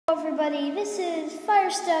everybody, this is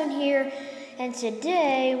Firestone here, and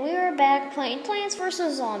today we are back playing Plants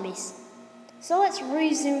vs. Zombies. So let's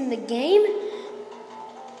resume the game.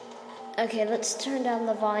 Okay, let's turn down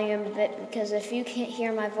the volume a bit, because if you can't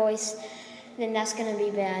hear my voice, then that's gonna be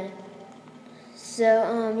bad.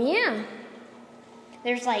 So, yeah.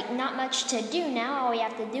 There's like not much to do now, all we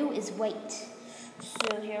have to do is wait.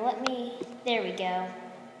 So here, there we go.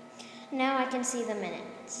 Now I can see the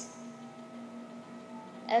minutes.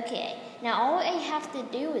 Okay, now all I have to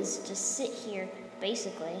do is just sit here,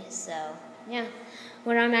 basically, so, yeah.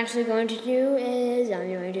 What I'm actually going to do is, I'm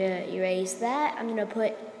going to erase that, I'm going to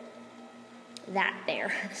put that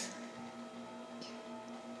there.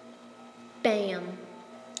 Bam.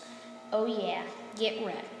 Oh yeah, get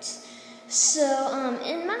wrecked. So,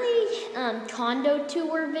 in my condo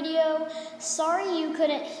tour video, sorry you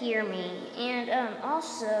couldn't hear me, and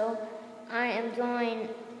also, I am going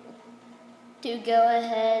to go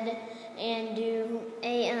ahead and do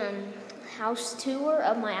a house tour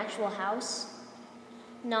of my actual house,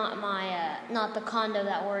 not the condo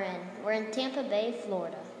that we're in. We're in Tampa Bay,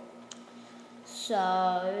 Florida.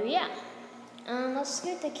 So yeah, let's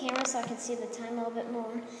scoot the camera so I can see the time a little bit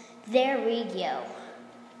more. There we go.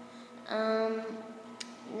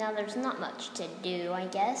 Now there's not much to do, I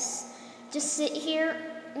guess. Just sit here,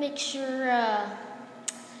 make sure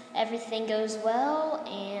everything goes well,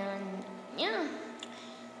 and yeah.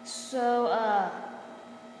 So,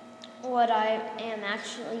 what I am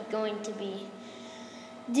actually going to be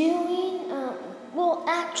doing, well,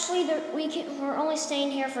 actually, we're only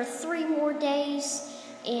staying here for 3 more days,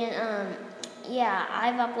 and, yeah,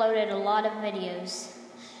 I've uploaded a lot of videos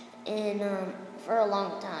for a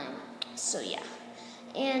long time, so yeah.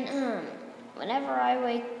 And, whenever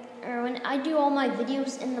when I do all my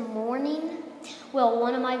videos in the morning, well,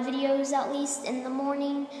 one of my videos at least in the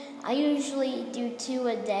morning, I usually do 2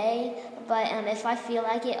 a day, but if I feel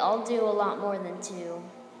like it, I'll do a lot more than 2.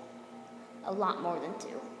 A lot more than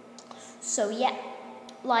 2. So yeah,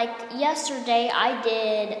 like yesterday I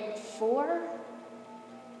did 4.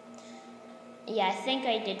 Yeah, I think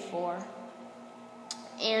I did 4.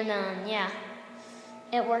 And yeah,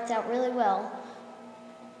 it worked out really well.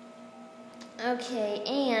 Okay,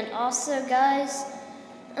 and also guys,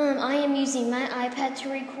 I am using my iPad to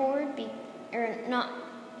record, or not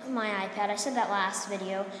my iPad, I said that last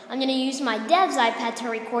video. I'm going to use my dev's iPad to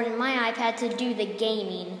record and my iPad to do the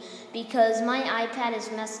gaming, because my iPad is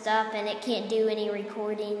messed up and it can't do any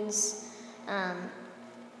recordings.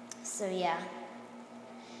 So yeah.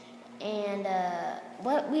 And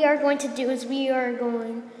what we are going to do is we are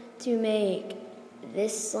going to make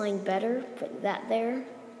this line better, put that there.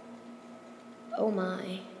 Oh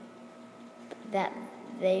my. Put that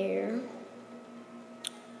there.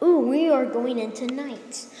 Ooh, we are going into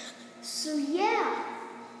night. So yeah,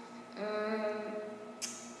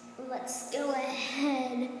 let's go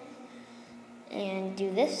ahead and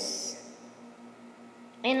do this.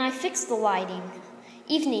 And I fixed the lighting.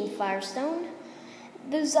 Evening, Firestone.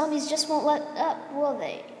 Those zombies just won't let up, will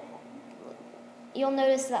they? You'll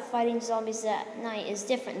notice that fighting zombies at night is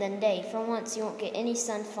different than day. For once, you won't get any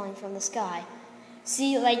sun falling from the sky.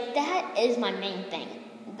 See, like, that is my main thing.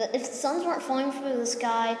 If the suns weren't falling from the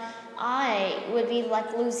sky, I would be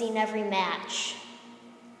like losing every match.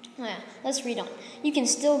 Yeah, let's read on. You can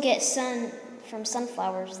still get sun from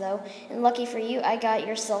sunflowers though, and lucky for you, I got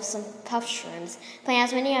yourself some puff shrooms. Plant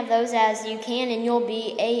as many of those as you can and you'll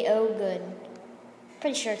be A-O good.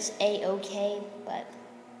 Pretty sure it's A-OK, but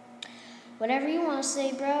whatever you want to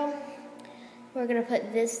say, bro. We're gonna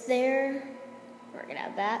put this there. We're gonna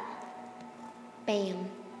have that. Bam.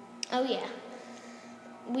 Oh yeah.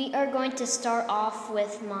 We are going to start off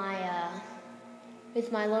with my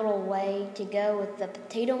little way to go with the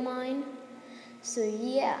potato mine. So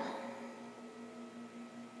yeah,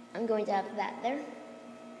 I'm going to have that there.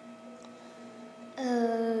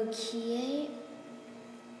 Okay.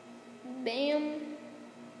 Bam.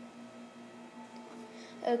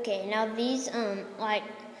 Okay, now these I'm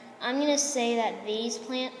gonna say that these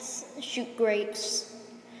plants shoot grapes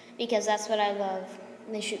because that's what I love.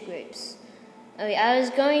 They shoot grapes. Okay, I was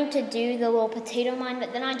going to do the little potato mine,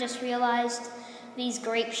 but then I just realized these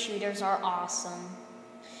grape shooters are awesome.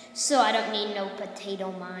 So I don't need no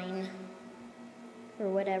potato mine or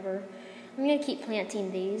whatever. I'm going to keep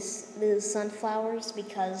planting these sunflowers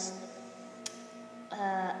because,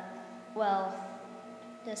 well,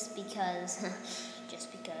 just because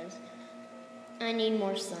I need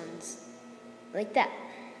more suns. Like that.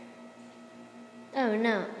 Oh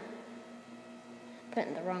no. Put it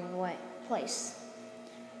in the wrong place.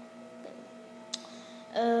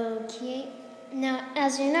 Okay, now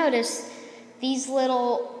as you notice, these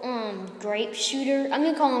little grape shooter. I'm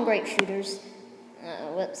gonna call them grape shooters.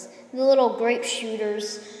 The little grape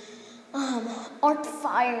shooters aren't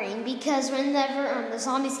firing because whenever the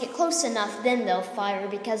zombies get close enough, then they'll fire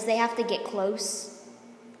because they have to get close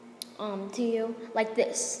to you, like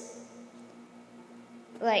this.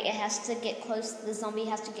 Like it has to get close. The zombie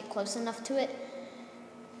has to get close enough to it.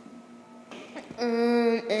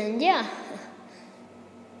 And yeah.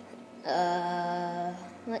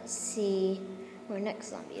 Let's see where next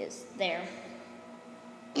zombie is. There.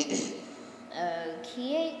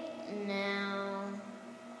 Okay, now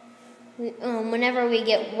whenever we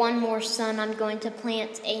get one more sun, I'm going to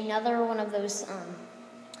plant another one of those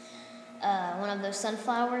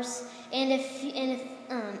sunflowers. And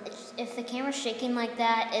if the camera's shaking like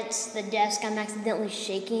that, it's the desk. I'm accidentally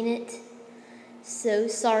shaking it. So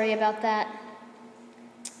sorry about that.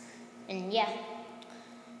 And yeah.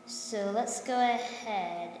 So let's go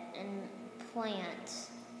ahead and plant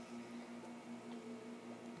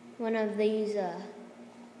one of these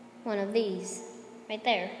right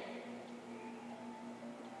there.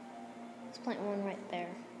 Let's plant one right there.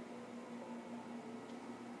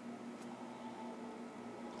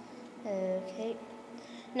 Okay.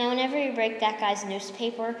 Now whenever you break that guy's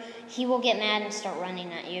newspaper, he will get mad and start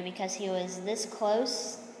running at you because he was this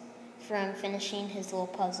close from finishing his little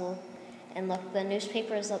puzzle. And look, the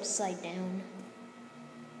newspaper is upside down.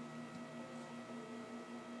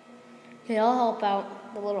 Okay, I'll help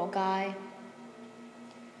out the little guy.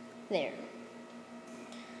 There.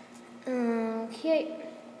 Okay.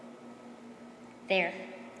 There.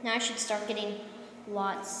 Now I should start getting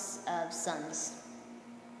lots of suns.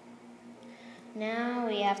 Now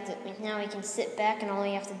we can sit back and all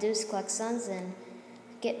we have to do is collect suns and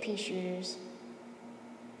get pea shooters.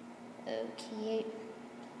 Okay.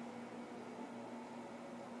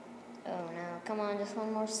 Oh no, come on, just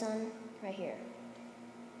one more sun right here.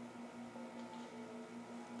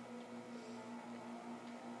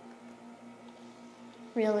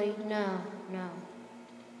 Really? No.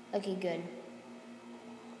 Okay, good.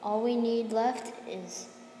 All we need left is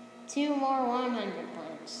 2 more 100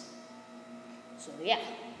 plants. So yeah.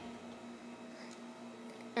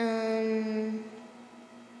 I'm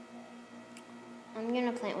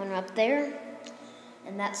gonna plant one up there,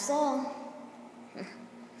 and that's all.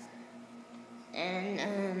 And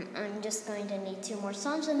I'm just going to need 2 more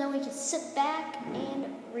suns, and then we can sit back and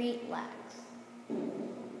relax.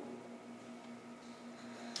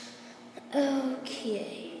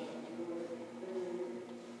 Okay.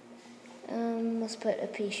 Let's put a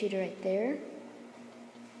pea shooter right there.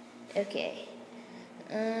 Okay.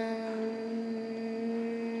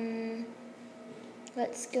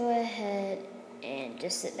 Let's go ahead and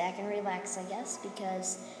just sit back and relax, I guess,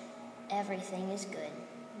 because everything is good.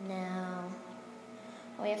 Now,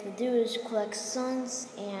 all we have to do is collect suns,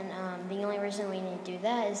 and the only reason we need to do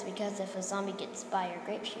that is because if a zombie gets by our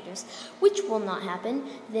grape shooters, which will not happen,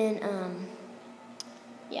 then,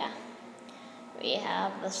 yeah, we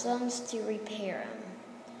have the suns to repair them.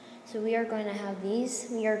 So we are going to have these.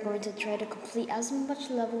 We are going to try to complete as much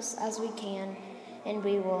levels as we can, and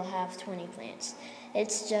we will have 20 plants.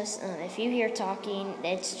 It's just, if you hear talking,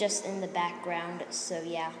 it's just in the background, so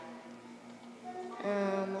yeah.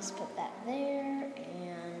 Let's put that there,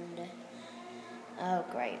 and, oh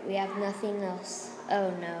great, we have nothing else.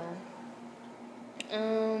 Oh no.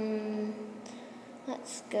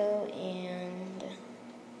 Let's go and,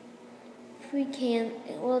 if we can,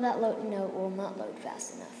 will that load? No, it will not load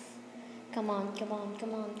fast enough. Come on.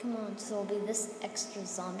 So it'll be this extra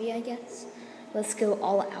zombie, I guess. Let's go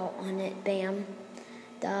all out on it. Bam.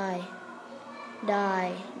 Die.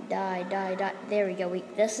 There we go.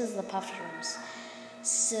 This is the puff shrooms.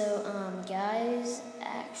 So, guys,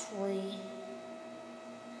 actually,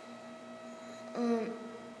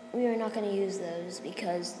 we are not going to use those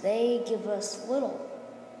because they give us little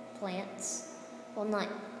plants. Well, not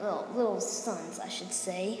little suns, I should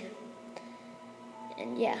say.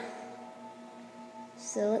 And yeah.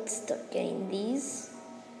 So let's start getting these.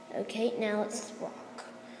 Okay, now let's rock.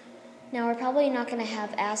 Now we're probably not going to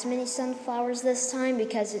have as many sunflowers this time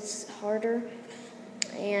because it's harder.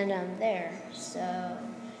 And there. So,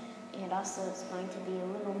 and also it's going to be a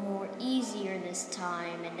little more easier this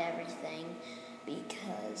time and everything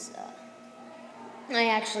because I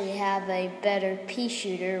actually have a better pea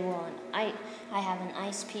shooter. Well, I have an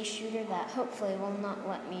ice pea shooter that hopefully will not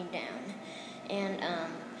let me down. And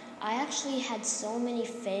I actually had so many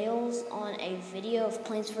fails on a video of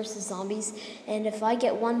Plants vs. Zombies, and if I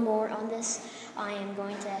get one more on this, I am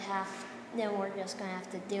going to then we're just going to have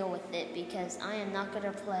to deal with it because I am not going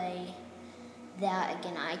to play that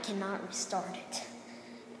again. I cannot restart it.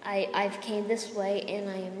 I've came this way, and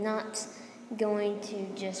I am not going to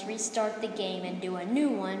just restart the game and do a new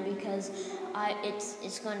one because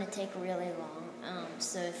it's going to take really long.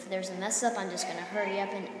 So if there's a mess up, I'm just going to hurry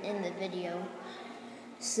up and end the video.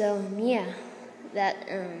 So yeah,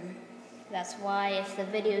 that's why if the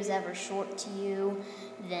video is ever short to you,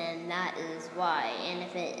 then that is why.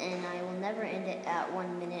 And I will never end it at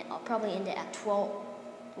 1 minute. I'll probably end it at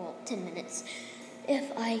 10 minutes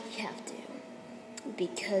if I have to,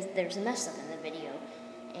 because there's a mess up in the video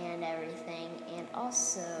and everything. And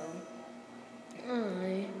also,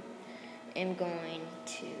 I am going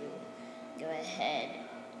to go ahead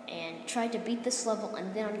and try to beat this level,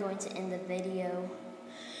 and then I'm going to end the video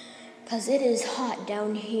because it is hot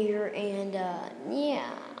down here, and yeah,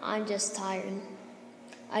 I'm just tired.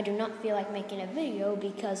 I do not feel like making a video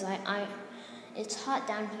because it's hot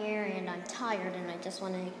down here and I'm tired and I just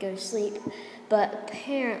want to go to sleep. But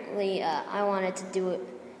apparently I wanted to do it.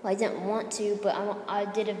 Well, I didn't want to, but I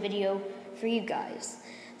did a video for you guys,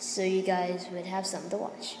 so you guys would have something to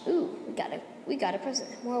watch. Ooh, we got a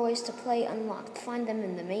present. More ways to play unlocked. Find them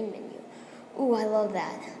in the main menu. Ooh, I love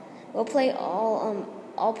that. I'll play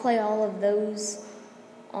all of those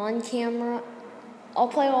on camera. I'll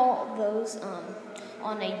play all of those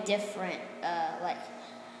on a different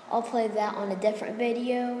I'll play that on a different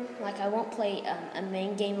video. Like, I won't play a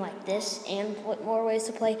main game like this and more ways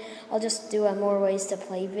to play. I'll just do a more ways to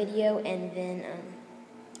play video, and then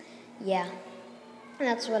yeah,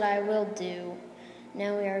 that's what I will do.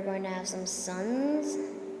 Now we are going to have some suns.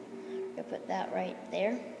 I'm gonna put that right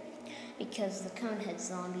there because the Conehead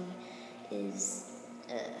zombie is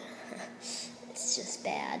it's just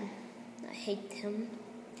bad. I hate him.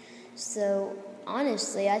 So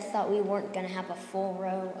honestly, I thought we weren't going to have a full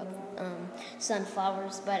row of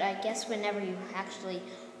sunflowers, but I guess whenever you actually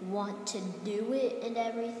want to do it and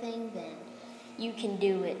everything, then you can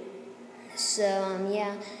do it. So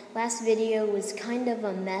yeah, last video was kind of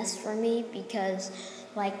a mess for me because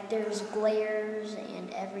like there's glares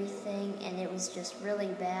and everything, and it was just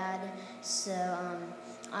really bad. So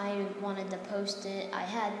I wanted to post it. I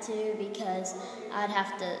had to because I'd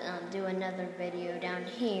have to do another video down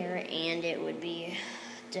here, and it would be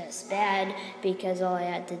just bad because all I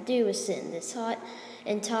had to do was sit in this hot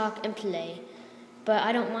and talk and play. But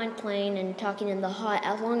I don't mind playing and talking in the hot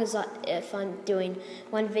as long as if I'm doing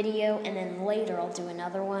one video and then later I'll do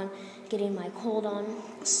another one, getting my cold on.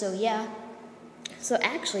 So yeah. So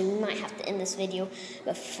actually, we might have to end this video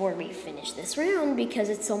before we finish this round because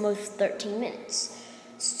it's almost 13 minutes.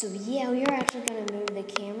 So yeah, we are actually gonna move the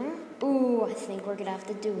camera. Ooh, I think we're gonna have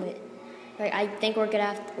to do it. Right, I think we're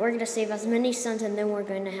gonna save as many suns, and then we're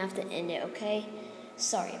gonna have to end it. Okay?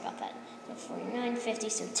 Sorry about that. So 49, 50,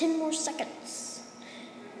 so 10 more seconds.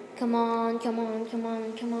 Come on, come on, come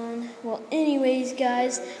on, come on. Well, anyways,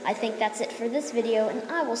 guys, I think that's it for this video, and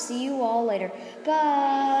I will see you all later.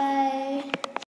 Bye.